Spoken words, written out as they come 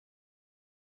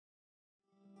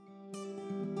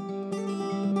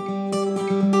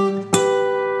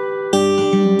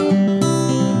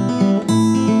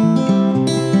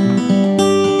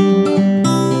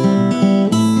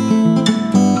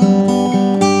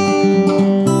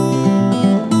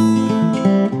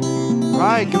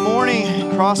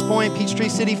Crosspoint Peachtree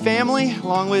City family,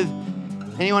 along with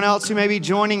anyone else who may be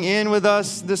joining in with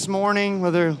us this morning,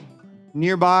 whether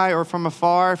nearby or from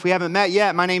afar. If we haven't met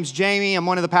yet, my name's Jamie. I'm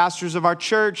one of the pastors of our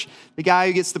church, the guy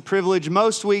who gets the privilege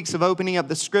most weeks of opening up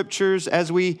the scriptures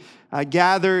as we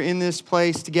gather in this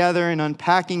place together and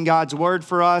unpacking God's word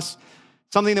for us.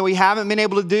 Something that we haven't been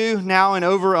able to do now in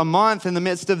over a month in the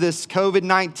midst of this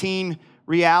COVID-19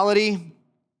 reality.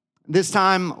 This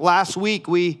time last week,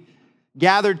 we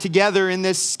gathered together in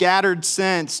this scattered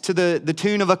sense to the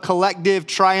tune of a collective,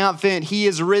 triumphant, He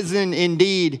is risen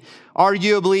indeed.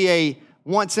 Arguably a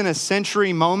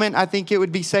once-in-a-century moment, I think it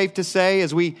would be safe to say,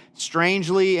 as we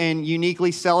strangely and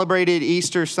uniquely celebrated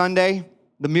Easter Sunday,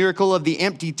 the miracle of the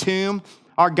empty tomb,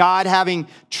 our God having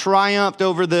triumphed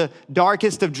over the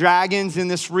darkest of dragons in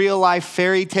this real-life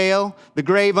fairy tale, the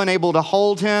grave unable to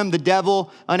hold Him, the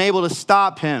devil unable to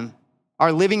stop Him,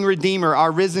 our living Redeemer,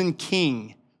 our risen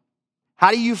King. How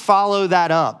do you follow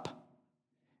that up?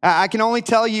 I can only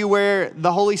tell you where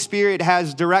the Holy Spirit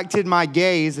has directed my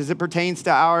gaze as it pertains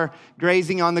to our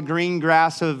grazing on the green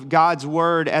grass of God's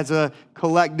Word as a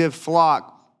collective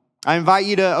flock. I invite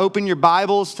you to open your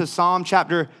Bibles to Psalm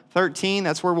chapter 13.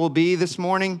 That's where we'll be this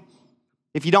morning.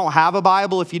 If you don't have a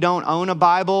Bible, if you don't own a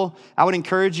Bible, I would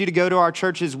encourage you to go to our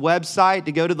church's website,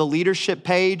 to go to the leadership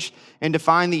page, and to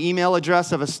find the email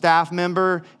address of a staff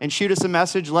member and shoot us a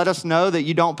message. Let us know that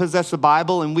you don't possess a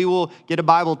Bible, and we will get a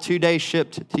Bible 2 days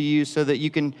shipped to you so that you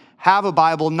can have a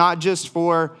Bible, not just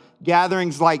for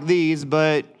gatherings like these,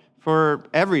 but for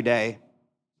every day,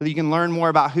 so that you can learn more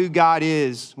about who God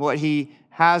is, what He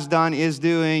has done, is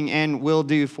doing, and will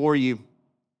do for you.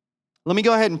 Let me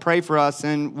go ahead and pray for us,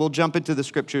 and we'll jump into the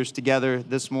scriptures together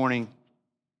this morning.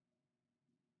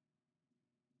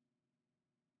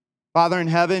 Father in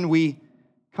heaven, we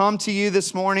come to you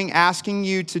this morning asking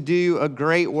you to do a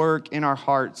great work in our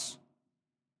hearts,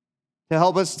 to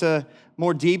help us to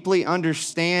more deeply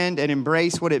understand and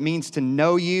embrace what it means to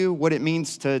know you, what it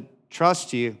means to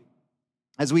trust you,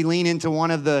 as we lean into one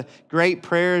of the great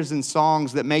prayers and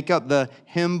songs that make up the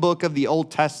hymn book of the Old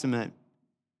Testament.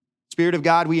 Spirit of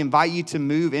God, we invite you to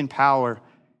move in power.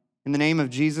 In the name of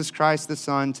Jesus Christ, the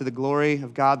Son, to the glory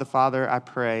of God the Father, I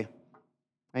pray.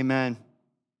 Amen.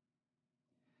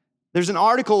 There's an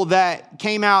article that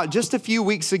came out just a few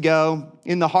weeks ago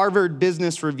in the Harvard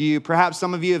Business Review. Perhaps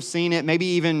some of you have seen it, maybe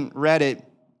even read it.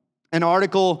 An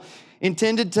article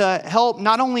intended to help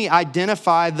not only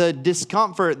identify the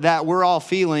discomfort that we're all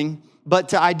feeling, but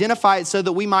to identify it so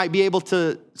that we might be able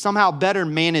to somehow better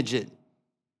manage it.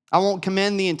 I won't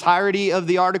commend the entirety of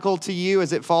the article to you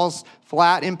as it falls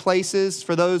flat in places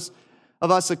for those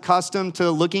of us accustomed to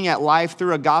looking at life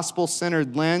through a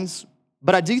gospel-centered lens.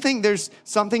 But I do think there's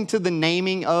something to the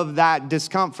naming of that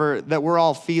discomfort that we're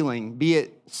all feeling, be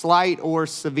it slight or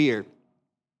severe.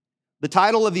 The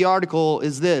title of the article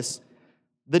is this: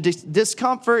 The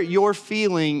discomfort you're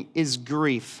feeling is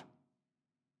grief.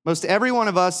 Most every one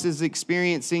of us is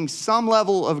experiencing some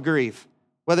level of grief,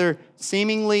 whether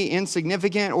seemingly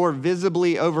insignificant or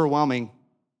visibly overwhelming,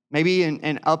 maybe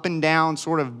an up and down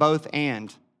sort of both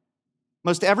and.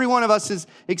 Most every one of us is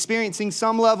experiencing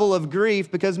some level of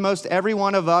grief because most every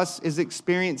one of us is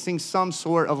experiencing some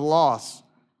sort of loss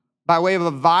by way of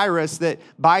a virus that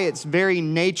by its very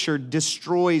nature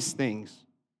destroys things.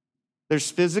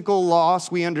 There's physical loss.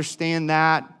 We understand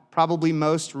that probably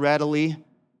most readily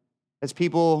as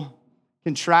people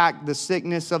contract the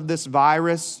sickness of this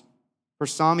virus, for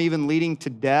some even leading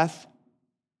to death.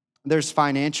 There's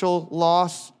financial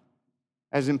loss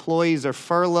as employees are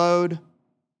furloughed.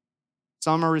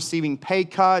 Some are receiving pay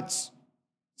cuts.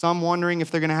 Some wondering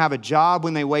if they're going to have a job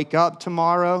when they wake up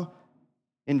tomorrow.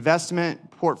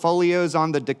 Investment portfolios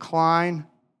on the decline.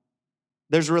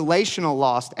 There's relational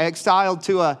loss, exiled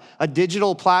to a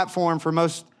digital platform for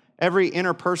most every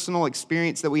interpersonal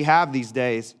experience that we have these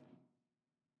days.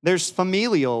 There's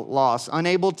familial loss,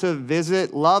 unable to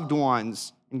visit loved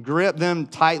ones and grip them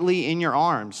tightly in your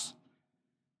arms.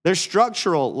 There's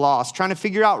structural loss, trying to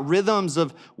figure out rhythms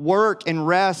of work and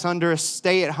rest under a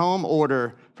stay-at-home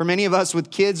order for many of us with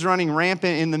kids running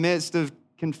rampant in the midst of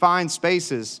confined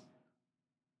spaces.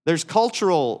 There's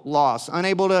cultural loss,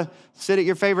 unable to sit at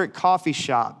your favorite coffee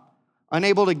shop,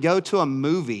 unable to go to a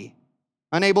movie,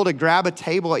 unable to grab a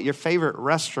table at your favorite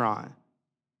restaurant.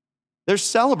 There's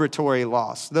celebratory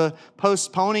loss, the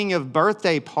postponing of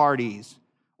birthday parties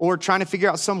or trying to figure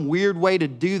out some weird way to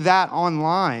do that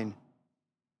online.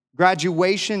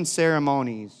 Graduation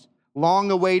ceremonies,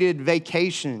 long-awaited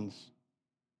vacations.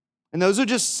 And those are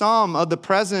just some of the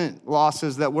present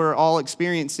losses that we're all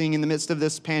experiencing in the midst of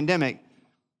this pandemic.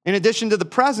 In addition to the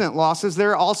present losses,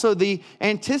 there are also the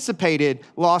anticipated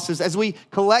losses as we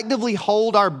collectively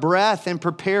hold our breath and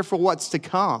prepare for what's to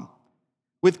come.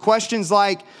 With questions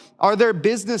like, are there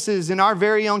businesses in our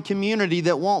very own community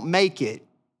that won't make it?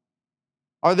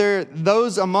 Are there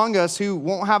those among us who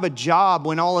won't have a job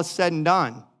when all is said and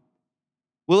done?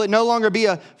 Will it no longer be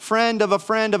a friend of a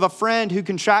friend of a friend who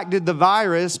contracted the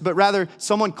virus, but rather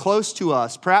someone close to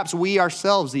us, perhaps we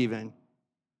ourselves even?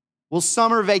 Will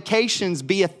summer vacations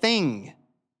be a thing?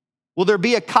 Will there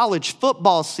be a college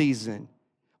football season?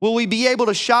 Will we be able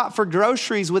to shop for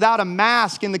groceries without a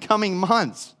mask in the coming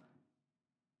months?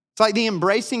 It's like the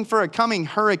embracing for a coming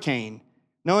hurricane,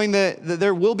 knowing that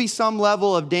there will be some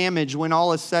level of damage when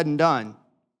all is said and done.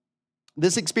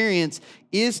 This experience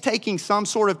is taking some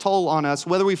sort of toll on us,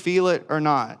 whether we feel it or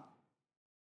not.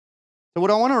 So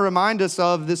what I want to remind us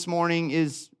of this morning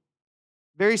is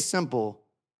very simple.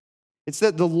 It's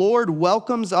that the Lord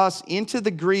welcomes us into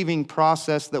the grieving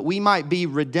process that we might be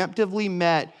redemptively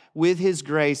met with His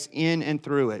grace in and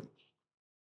through it.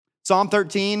 Psalm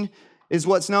 13 is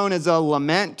what's known as a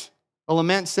lament. A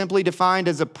lament simply defined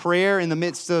as a prayer in the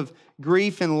midst of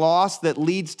grief and loss that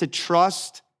leads to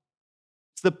trust.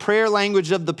 It's the prayer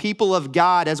language of the people of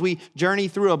God as we journey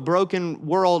through a broken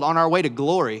world on our way to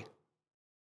glory.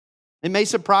 It may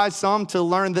surprise some to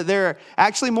learn that there are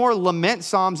actually more lament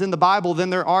psalms in the Bible than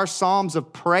there are psalms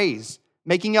of praise,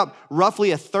 making up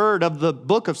roughly a third of the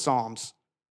book of Psalms.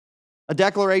 A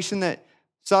declaration that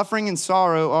suffering and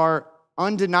sorrow are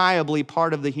undeniably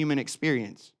part of the human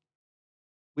experience.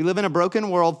 We live in a broken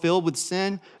world filled with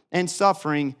sin and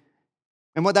suffering,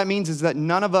 and what that means is that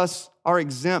none of us are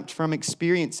exempt from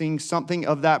experiencing something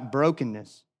of that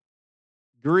brokenness.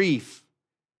 Grief,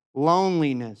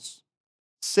 loneliness,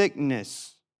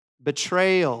 sickness,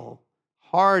 betrayal,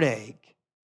 heartache.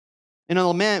 In a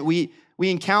lament, we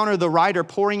encounter the writer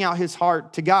pouring out his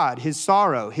heart to God, his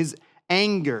sorrow, his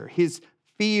anger, his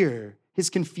fear, his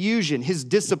confusion, his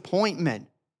disappointment.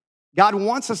 God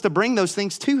wants us to bring those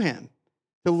things to Him,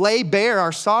 to lay bare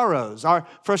our sorrows, our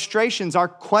frustrations, our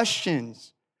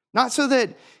questions. Not so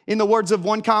that, in the words of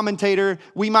one commentator,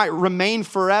 we might remain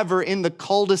forever in the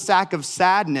cul-de-sac of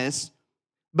sadness,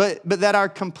 but that our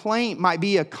complaint might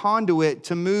be a conduit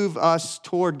to move us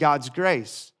toward God's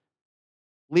grace,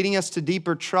 leading us to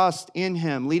deeper trust in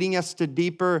Him, leading us to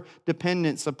deeper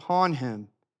dependence upon Him,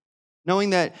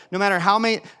 knowing that no matter how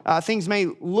things may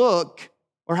look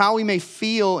or how we may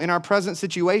feel in our present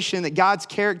situation, that God's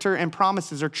character and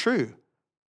promises are true.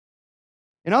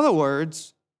 In other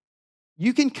words,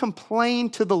 you can complain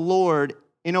to the Lord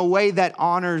in a way that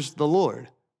honors the Lord.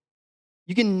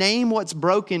 You can name what's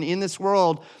broken in this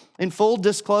world in full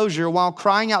disclosure while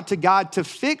crying out to God to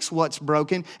fix what's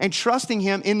broken and trusting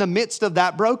Him in the midst of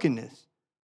that brokenness.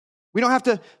 We don't have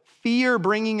to fear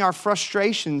bringing our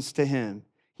frustrations to Him.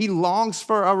 He longs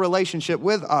for a relationship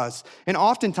with us. And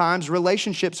oftentimes,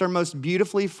 relationships are most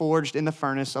beautifully forged in the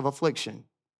furnace of affliction.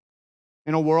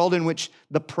 In a world in which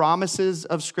the promises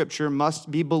of Scripture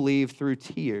must be believed through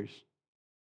tears.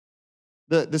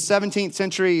 The 17th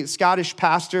century Scottish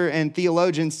pastor and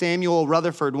theologian Samuel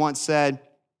Rutherford once said,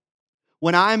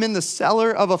 "When I am in the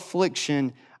cellar of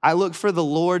affliction, I look for the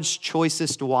Lord's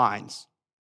choicest wines."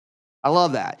 I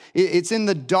love that. It's in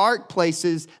the dark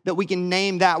places that we can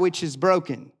name that which is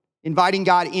broken, inviting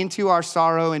God into our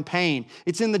sorrow and pain.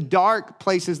 It's in the dark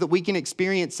places that we can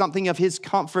experience something of His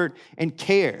comfort and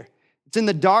care. It's in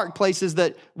the dark places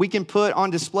that we can put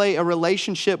on display a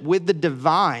relationship with the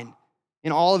divine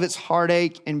in all of its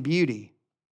heartache and beauty.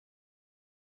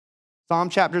 Psalm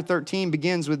chapter 13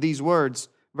 begins with these words.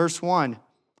 Verse 1,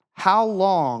 "How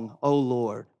long, O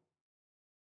Lord?"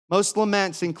 Most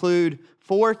laments include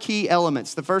 4 key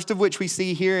elements, the first of which we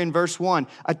see here in verse 1,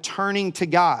 a turning to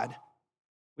God,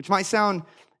 which might sound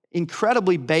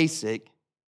incredibly basic,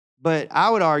 but I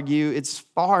would argue it's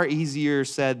far easier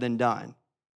said than done.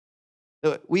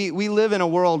 We live in a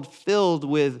world filled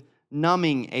with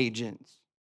numbing agents,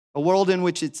 a world in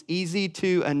which it's easy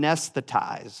to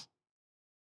anesthetize.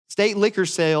 State liquor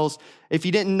sales, if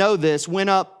you didn't know this, went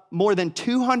up more than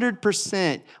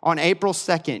 200% on April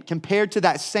 2nd compared to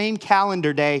that same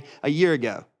calendar day a year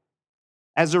ago.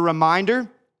 As a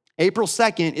reminder, April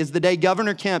 2nd is the day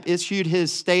Governor Kemp issued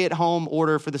his stay-at-home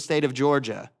order for the state of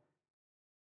Georgia.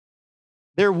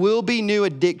 There will be new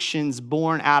addictions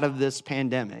born out of this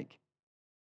pandemic.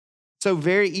 So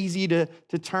very easy to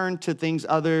turn to things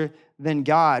other than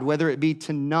God, whether it be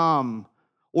to numb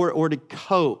or to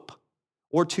cope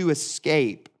or to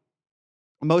escape.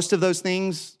 Most of those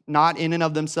things, not in and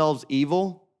of themselves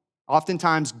evil.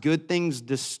 Oftentimes good things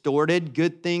distorted,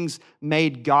 good things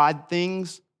made God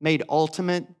things, made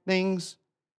ultimate things.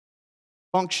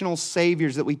 functional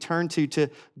saviors that we turn to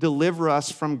deliver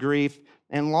us from grief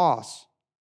and loss.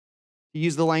 To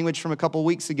use the language from a couple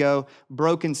weeks ago,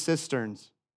 broken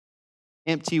cisterns,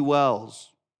 empty wells.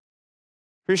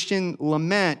 Christian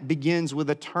lament begins with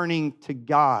a turning to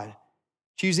God,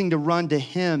 choosing to run to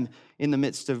Him in the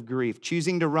midst of grief,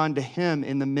 choosing to run to Him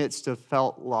in the midst of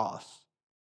felt loss.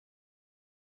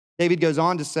 David goes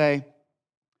on to say,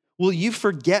 "Will you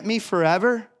forget me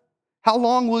forever? How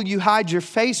long will you hide your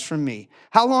face from me?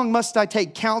 How long must I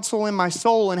take counsel in my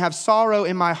soul and have sorrow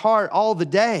in my heart all the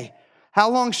day? How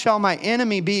long shall my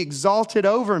enemy be exalted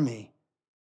over me?"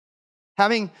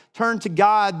 Having turned to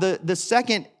God, the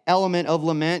second element of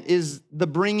lament is the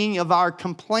bringing of our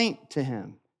complaint to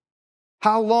Him.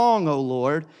 How long, O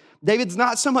Lord? David's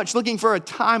not so much looking for a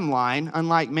timeline,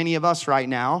 unlike many of us right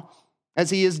now, as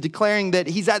he is declaring that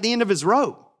he's at the end of his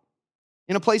rope,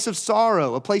 in a place of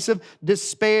sorrow, a place of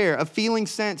despair, a feeling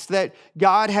sense that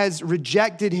God has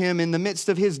rejected him in the midst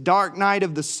of his dark night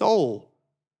of the soul.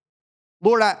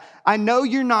 Lord, I know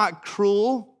you're not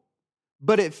cruel,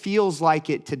 but it feels like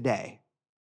it today.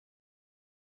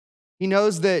 He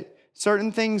knows that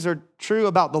certain things are true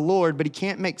about the Lord, but he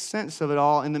can't make sense of it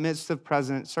all in the midst of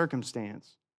present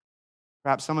circumstance.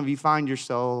 Perhaps some of you find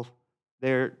yourself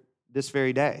there this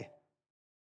very day.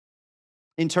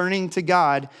 In turning to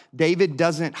God, David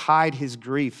doesn't hide his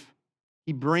grief.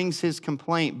 He brings his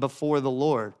complaint before the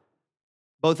Lord,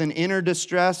 both an inner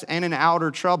distress and an outer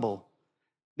trouble.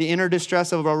 The inner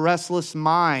distress of a restless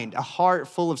mind, a heart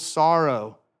full of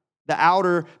sorrow, the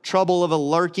outer trouble of a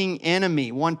lurking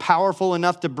enemy, one powerful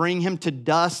enough to bring him to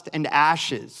dust and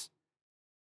ashes.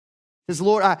 He says,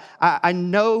 Lord, I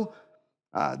know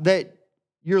that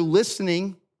you're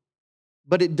listening,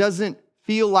 but it doesn't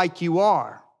feel like you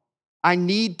are. I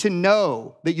need to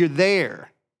know that you're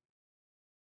there.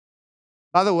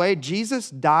 By the way, Jesus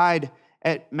died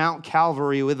at Mount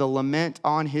Calvary with a lament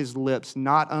on his lips,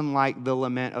 not unlike the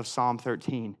lament of Psalm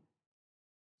 13.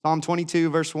 Psalm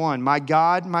 22, verse 1, my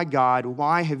God,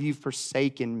 why have you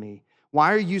forsaken me?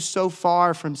 Why are you so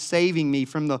far from saving me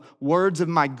from the words of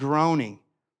my groaning?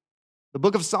 The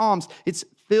book of Psalms, it's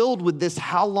filled with this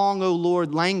how long, O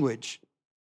Lord, language.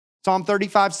 Psalm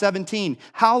 35:17,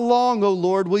 how long, O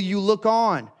Lord, will you look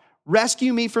on?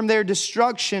 Rescue me from their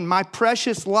destruction, my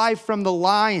precious life from the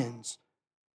lions.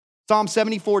 Psalm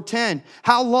 74:10,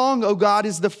 how long, O God,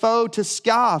 is the foe to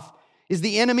scoff? Is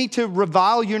the enemy to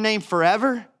revile your name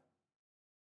forever?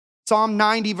 Psalm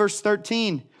 90, verse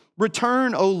 13,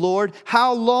 return, O Lord,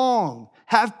 how long?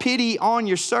 Have pity on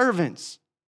your servants.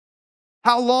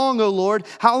 How long, O Lord?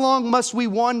 How long must we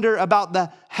wonder about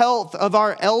the health of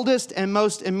our eldest and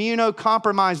most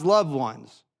immunocompromised loved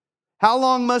ones? How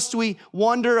long must we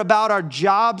wonder about our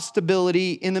job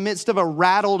stability in the midst of a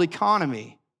rattled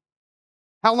economy?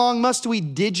 How long must we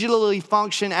digitally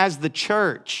function as the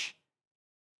church?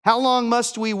 How long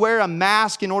must we wear a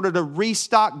mask in order to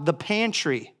restock the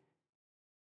pantry?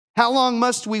 How long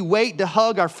must we wait to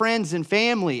hug our friends and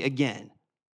family again?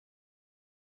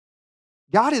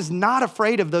 God is not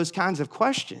afraid of those kinds of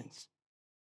questions.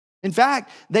 In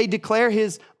fact, they declare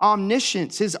his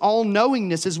omniscience, his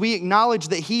all-knowingness, as we acknowledge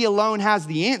that he alone has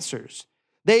the answers.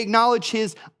 They acknowledge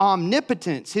his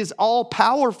omnipotence, his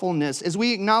all-powerfulness, as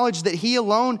we acknowledge that he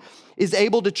alone is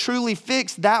able to truly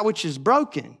fix that which is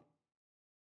broken.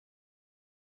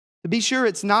 To be sure,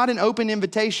 it's not an open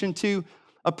invitation to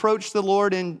approach the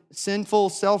Lord in sinful,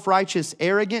 self-righteous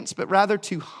arrogance, but rather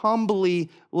to humbly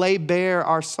lay bare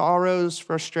our sorrows,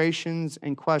 frustrations,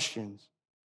 and questions.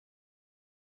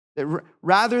 That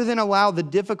rather than allow the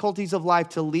difficulties of life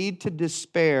to lead to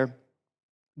despair,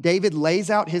 David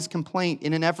lays out his complaint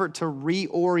in an effort to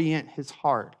reorient his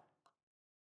heart.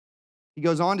 He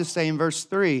goes on to say in verse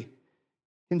 3,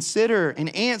 consider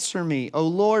and answer me, O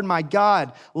Lord my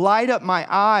God. Light up my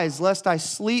eyes, lest I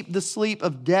sleep the sleep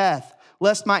of death.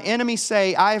 Lest my enemy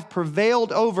say, I have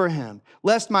prevailed over him.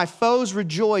 Lest my foes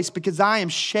rejoice because I am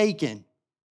shaken.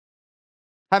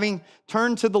 Having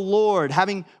turned to the Lord,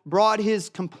 having brought his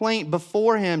complaint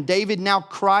before him, David now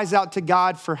cries out to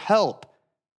God for help.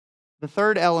 The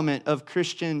third element of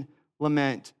Christian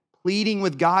lament, pleading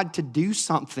with God to do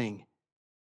something.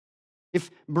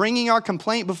 If bringing our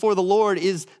complaint before the Lord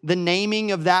is the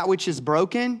naming of that which is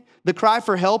broken, the cry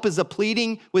for help is a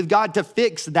pleading with God to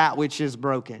fix that which is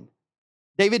broken.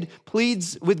 David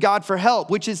pleads with God for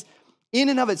help, which is in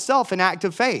and of itself an act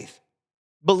of faith,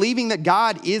 believing that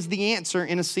God is the answer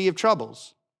in a sea of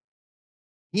troubles.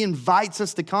 He invites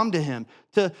us to come to him,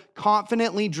 to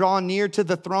confidently draw near to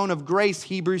the throne of grace,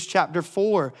 Hebrews chapter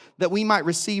 4, that we might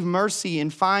receive mercy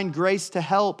and find grace to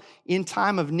help in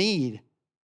time of need.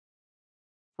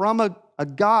 From a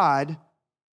God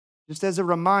just as a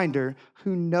reminder,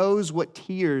 who knows what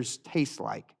tears taste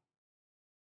like.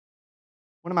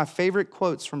 One of my favorite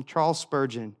quotes from Charles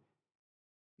Spurgeon.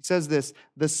 He says this: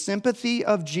 "The sympathy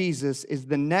of Jesus is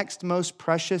the next most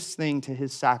precious thing to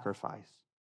his sacrifice."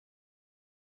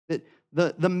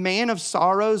 That the man of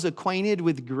sorrows, acquainted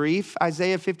with grief,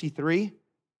 Isaiah 53,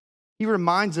 he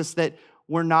reminds us that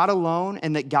we're not alone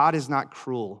and that God is not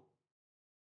cruel.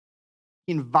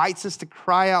 He invites us to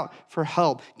cry out for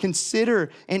help.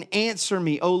 "Consider and answer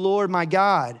me, O Lord my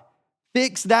God.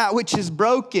 Fix that which is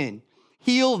broken.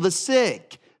 Heal the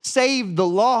sick. Save the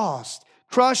lost.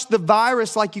 Crush the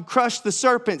virus like you crushed the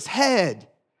serpent's head.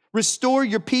 Restore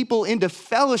your people into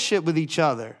fellowship with each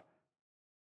other."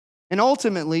 And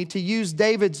ultimately, to use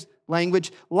David's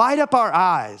language, light up our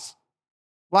eyes.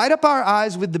 Light up our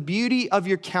eyes with the beauty of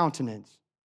your countenance.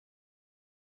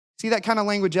 See that kind of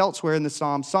language elsewhere in the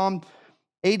Psalm. Psalm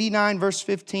 89, verse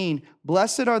 15.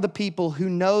 "Blessed are the people who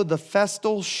know the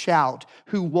festal shout,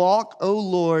 who walk, O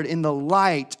Lord, in the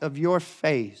light of your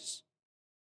face."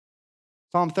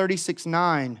 Psalm 36,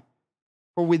 9.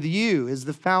 "For with you is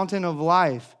the fountain of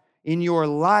life. In your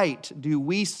light do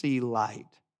we see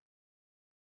light."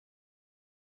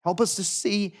 Help us to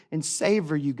see and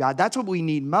savor you, God. That's what we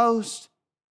need most.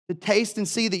 To taste and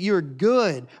see that you are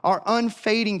good, our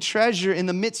unfading treasure in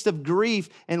the midst of grief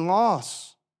and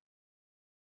loss.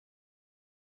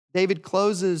 David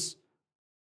closes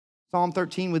Psalm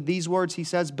 13 with these words. He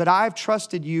says, "But I've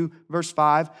trusted you," verse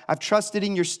 5, "I've trusted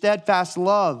in your steadfast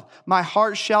love. My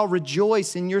heart shall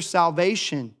rejoice in your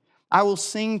salvation. I will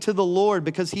sing to the Lord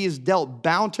because he has dealt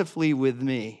bountifully with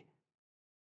me."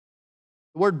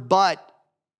 The word "but"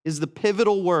 is the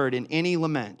pivotal word in any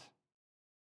lament,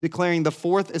 declaring the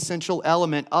fourth essential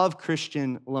element of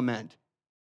Christian lament: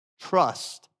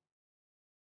 trust.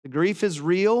 The grief is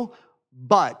real,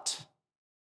 but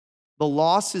the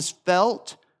loss is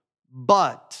felt,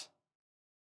 but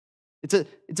it's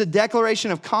a declaration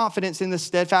of confidence in the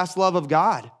steadfast love of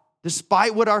God,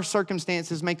 despite what our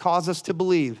circumstances may cause us to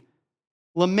believe.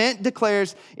 Lament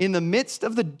declares in the midst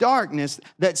of the darkness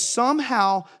that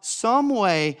somehow, some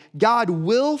way, God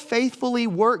will faithfully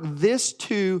work this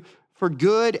too for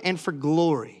good and for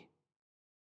glory.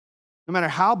 No matter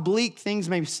how bleak things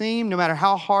may seem, no matter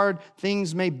how hard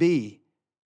things may be.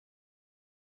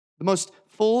 The most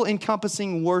full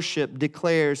encompassing worship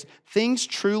declares things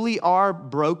truly are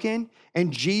broken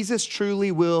and Jesus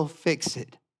truly will fix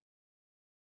it.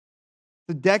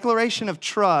 The declaration of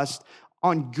trust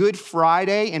on Good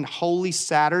Friday and Holy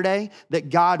Saturday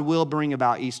that God will bring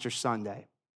about Easter Sunday.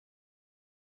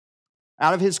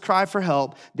 Out of his cry for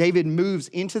help, David moves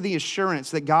into the assurance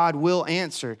that God will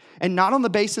answer, and not on the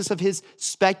basis of his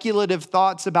speculative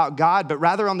thoughts about God, but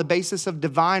rather on the basis of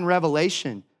divine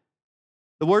revelation.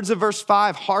 The words of verse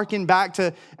 5 hearken back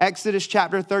to Exodus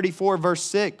chapter 34, verse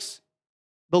 6.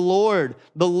 The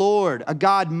Lord, a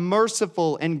God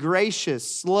merciful and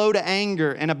gracious, slow to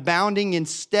anger, and abounding in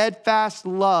steadfast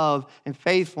love and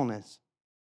faithfulness."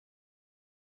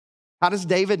 How does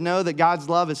David know that God's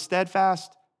love is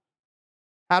steadfast?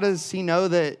 How does he know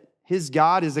that his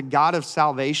God is a God of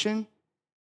salvation?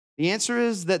 The answer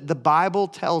is that the Bible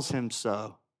tells him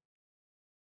so.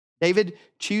 David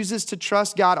chooses to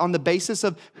trust God on the basis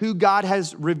of who God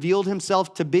has revealed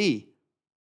himself to be.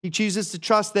 He chooses to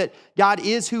trust that God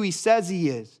is who he says he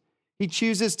is. He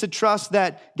chooses to trust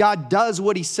that God does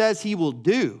what he says he will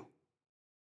do.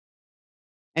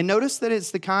 And notice that it's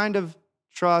the kind of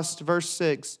trust, verse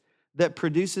 6, that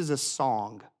produces a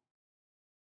song.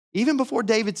 Even before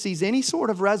David sees any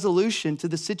sort of resolution to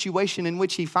the situation in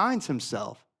which he finds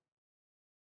himself.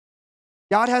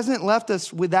 God hasn't left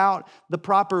us without the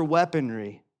proper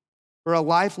weaponry for a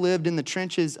life lived in the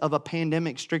trenches of a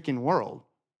pandemic-stricken world.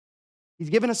 He's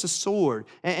given us a sword,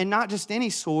 and not just any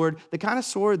sword, the kind of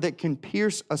sword that can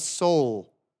pierce a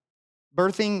soul,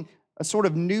 birthing a sort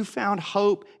of newfound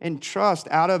hope and trust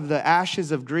out of the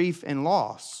ashes of grief and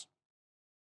loss.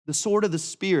 The sword of the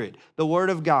Spirit, the Word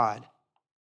of God,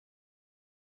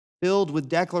 filled with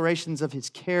declarations of his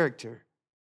character,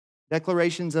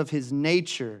 declarations of his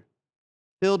nature,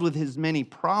 filled with his many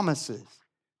promises,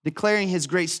 declaring his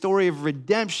great story of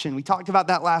redemption. We talked about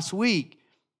that last week.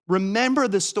 Remember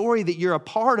the story that you're a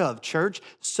part of, church.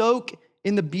 Soak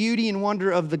in the beauty and wonder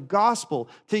of the gospel.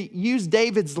 To use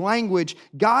David's language,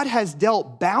 God has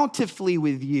dealt bountifully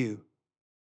with you.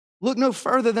 Look no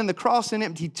further than the cross and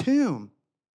empty tomb.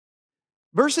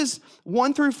 Verses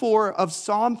 1 through 4 of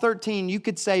Psalm 13, you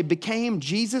could say, became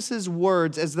Jesus'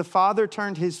 words as the Father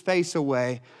turned his face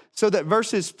away, so that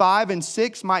verses 5 and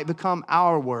 6 might become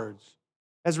our words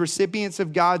as recipients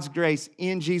of God's grace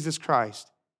in Jesus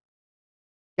Christ.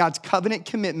 God's covenant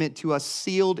commitment to us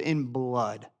sealed in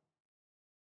blood.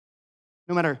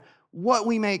 No matter what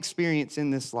we may experience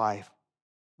in this life,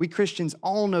 we Christians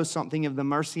all know something of the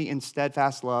mercy and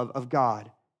steadfast love of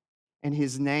God, and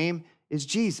his name is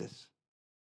Jesus.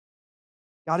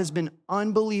 God has been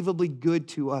unbelievably good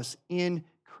to us in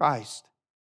Christ,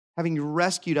 having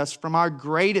rescued us from our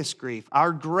greatest grief,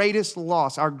 our greatest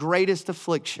loss, our greatest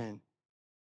affliction.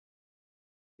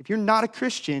 If you're not a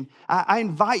Christian, I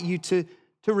invite you to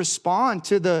respond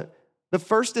to the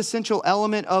first essential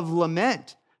element of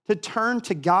lament, to turn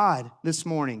to God this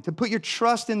morning, to put your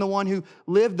trust in the one who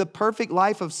lived the perfect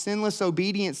life of sinless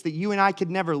obedience that you and I could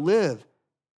never live,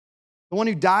 the one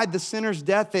who died the sinner's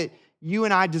death that you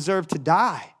and I deserve to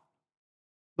die,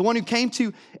 the one who came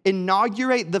to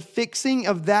inaugurate the fixing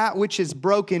of that which is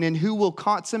broken and who will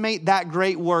consummate that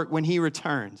great work when he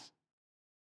returns.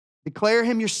 Declare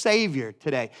him your Savior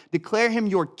today. Declare him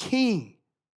your King.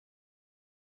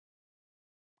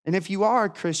 And if you are a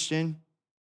Christian,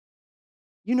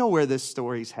 you know where this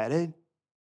story's headed.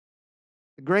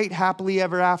 The great happily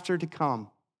ever after to come.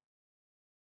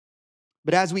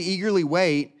 But as we eagerly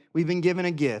wait, we've been given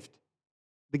a gift,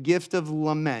 the gift of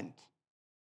lament.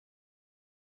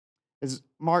 As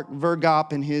Mark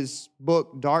Vergop in his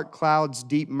book, Dark Clouds,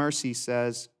 Deep Mercy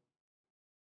says,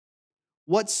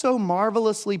 what's so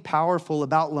marvelously powerful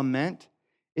about lament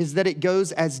is that it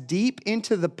goes as deep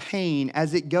into the pain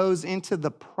as it goes into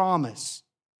the promise,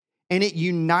 and it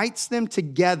unites them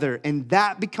together, and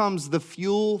that becomes the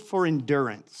fuel for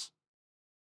endurance.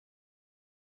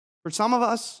 For some of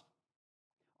us,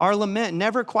 our lament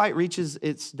never quite reaches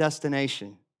its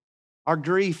destination. Our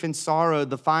grief and sorrow,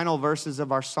 the final verses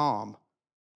of our psalm,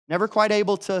 never quite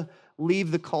able to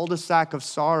leave the cul-de-sac of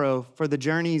sorrow for the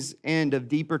journey's end of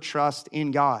deeper trust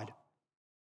in God.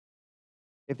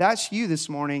 If that's you this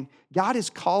morning, God is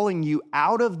calling you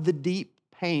out of the deep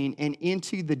pain and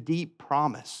into the deep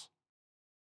promise.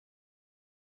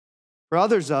 For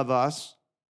others of us,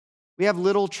 we have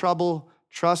little trouble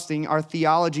trusting our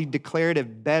theology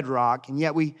declarative bedrock, and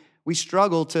yet we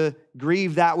struggle to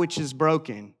grieve that which is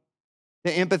broken,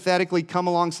 to empathetically come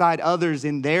alongside others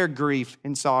in their grief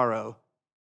and sorrow.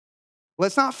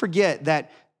 Let's not forget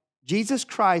that Jesus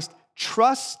Christ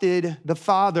trusted the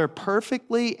Father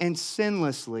perfectly and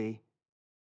sinlessly,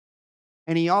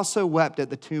 and he also wept at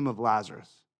the tomb of Lazarus.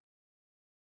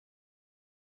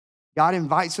 God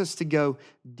invites us to go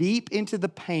deep into the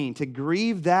pain, to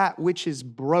grieve that which is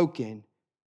broken,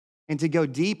 and to go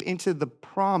deep into the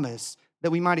promise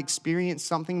that we might experience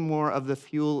something more of the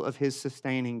fuel of his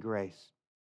sustaining grace.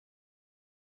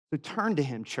 So turn to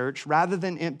him, church, rather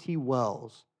than empty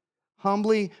wells.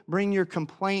 Humbly bring your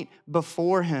complaint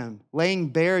before him, laying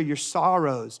bare your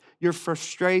sorrows, your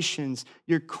frustrations,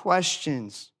 your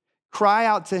questions. Cry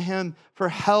out to him for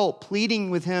help,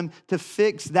 pleading with him to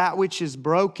fix that which is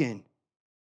broken.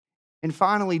 And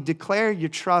finally, declare your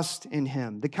trust in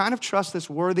him, the kind of trust that's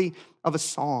worthy of a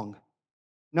song,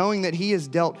 knowing that he has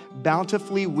dealt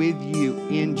bountifully with you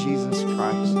in Jesus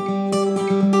Christ.